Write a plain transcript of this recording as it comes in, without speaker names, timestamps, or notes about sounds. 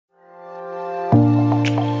Hello,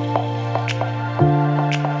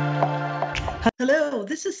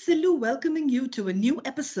 this is Silu welcoming you to a new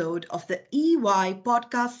episode of the EY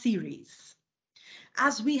podcast series.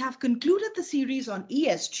 As we have concluded the series on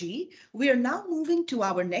ESG, we are now moving to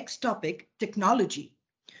our next topic, technology.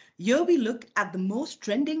 Here we look at the most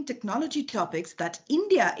trending technology topics that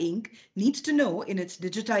India Inc. needs to know in its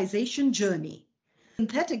digitization journey.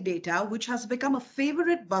 Synthetic data, which has become a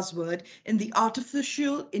favorite buzzword in the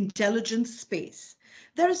artificial intelligence space.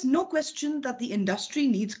 There is no question that the industry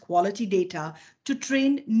needs quality data to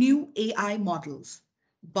train new AI models.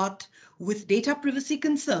 But with data privacy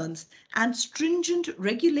concerns and stringent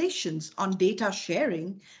regulations on data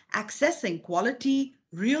sharing, accessing quality,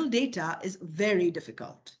 real data is very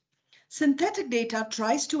difficult. Synthetic data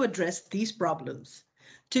tries to address these problems.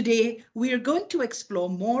 Today, we are going to explore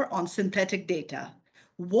more on synthetic data.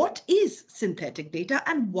 What is synthetic data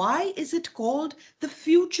and why is it called the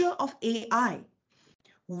future of AI?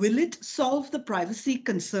 Will it solve the privacy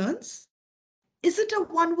concerns? Is it a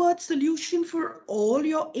one word solution for all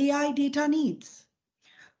your AI data needs?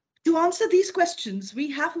 To answer these questions,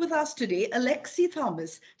 we have with us today Alexy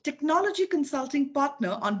Thomas, Technology Consulting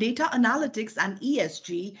Partner on Data Analytics and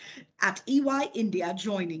ESG at EY India,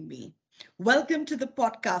 joining me. Welcome to the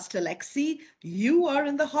podcast, Alexy. You are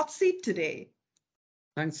in the hot seat today.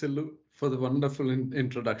 Thanks, Silu, for the wonderful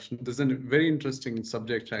introduction. This is a very interesting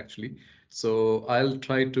subject, actually. So I'll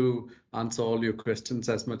try to answer all your questions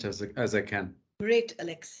as much as I can. Great,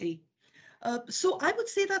 Alexy. So I would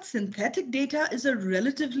say that synthetic data is a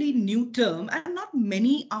relatively new term and not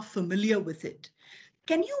many are familiar with it.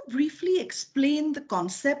 Can you briefly explain the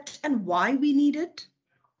concept and why we need it?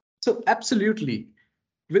 So absolutely,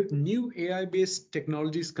 with new AI-based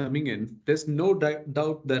technologies coming in, there's no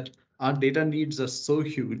doubt that our data needs are so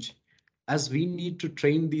huge as we need to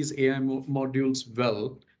train these AI modules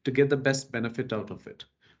well to get the best benefit out of it.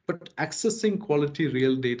 But accessing quality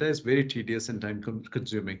real data is very tedious and time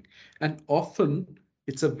consuming, and often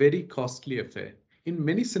it's a very costly affair. In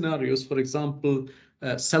many scenarios, for example,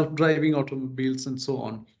 self-driving automobiles and so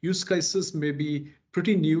on, use cases may be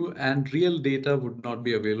pretty new and real data would not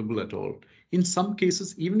be available at all. In some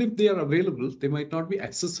cases, even if they are available, they might not be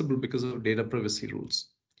accessible because of data privacy rules.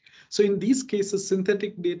 So in these cases,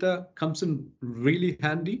 synthetic data comes in really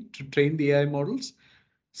handy to train the AI models.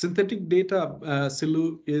 Synthetic data,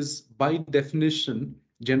 Silu, is by definition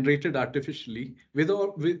generated artificially with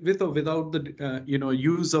or without the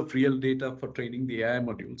use of real data for training the AI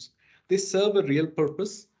modules. They serve a real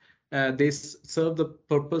purpose. They serve the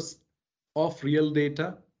purpose of real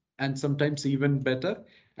data and sometimes even better,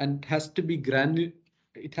 and has to be granular.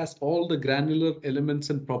 It has all the granular elements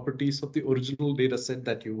and properties of the original data set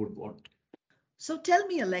that you would want. So tell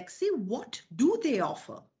me, Alexi, what do they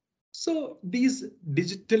offer? So these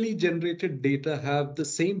digitally generated data have the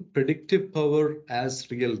same predictive power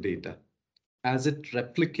as real data, as it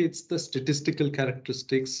replicates the statistical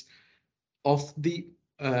characteristics of the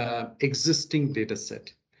existing data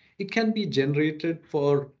set. It can be generated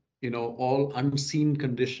for all unseen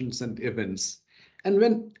conditions and events. And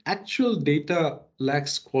when actual data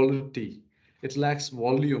lacks quality, it lacks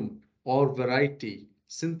volume or variety,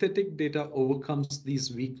 synthetic data overcomes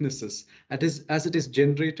these weaknesses as it is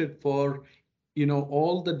generated for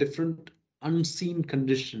all the different unseen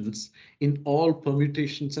conditions in all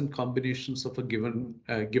permutations and combinations of a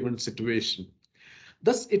given situation.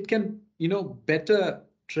 Thus, it can, better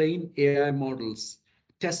train AI models,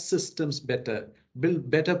 test systems better,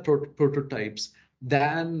 build better prototypes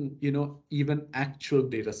than, even actual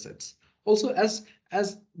data sets. Also, as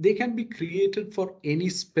they can be created for any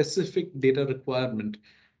specific data requirement,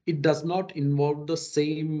 it does not involve the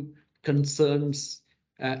same concerns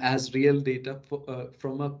as real data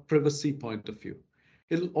from a privacy point of view.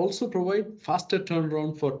 It'll also provide faster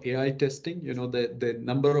turnaround for AI testing. The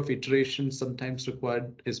number of iterations sometimes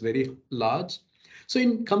required is very large. So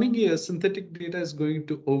in coming years, synthetic data is going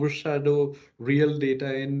to overshadow real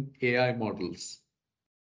data in AI models.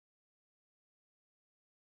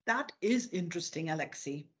 That is interesting,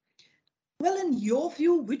 Alexi. Well, in your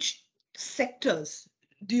view, which sectors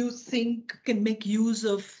do you think can make use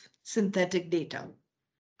of synthetic data?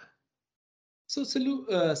 So,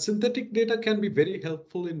 Silu, synthetic data can be very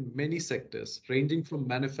helpful in many sectors, ranging from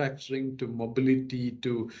manufacturing to mobility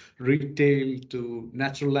to retail to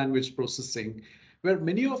natural language processing, where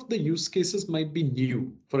many of the use cases might be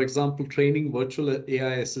new. For example, training virtual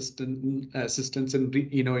AI assistants in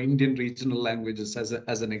Indian regional languages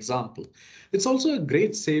as an example. It's also a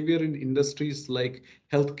great savior in industries like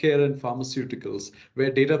healthcare and pharmaceuticals,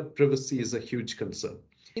 where data privacy is a huge concern.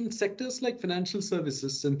 In sectors like financial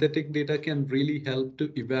services, synthetic data can really help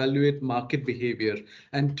to evaluate market behavior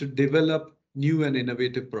and to develop new and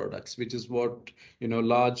innovative products, which is what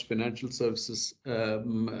large financial services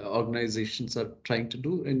organizations are trying to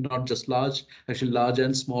do, and not just large, actually large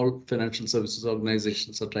and small financial services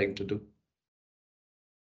organizations are trying to do.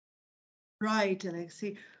 Right,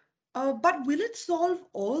 Alexi. But will it solve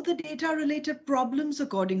all the data related problems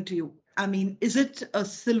according to you? I mean, is it a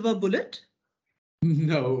silver bullet?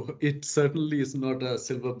 No, it certainly is not a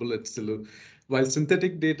silver bullet, Silu. While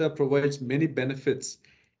synthetic data provides many benefits,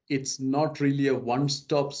 it's not really a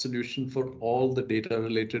one-stop solution for all the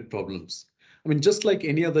data-related problems. I mean, just like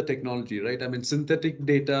any other technology, right? I mean, synthetic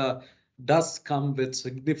data does come with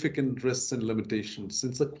significant risks and limitations,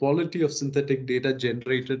 since the quality of synthetic data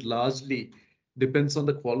generated largely depends on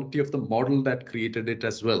the quality of the model that created it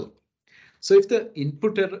as well. So if the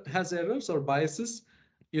input has errors or biases,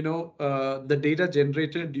 the data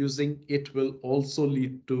generated using it will also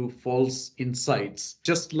lead to false insights,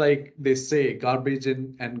 just like they say, garbage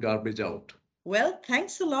in and garbage out. Well,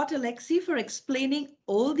 thanks a lot, Alexi, for explaining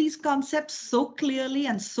all these concepts so clearly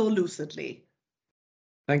and so lucidly.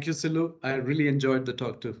 Thank you, Silu. I really enjoyed the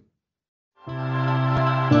talk too.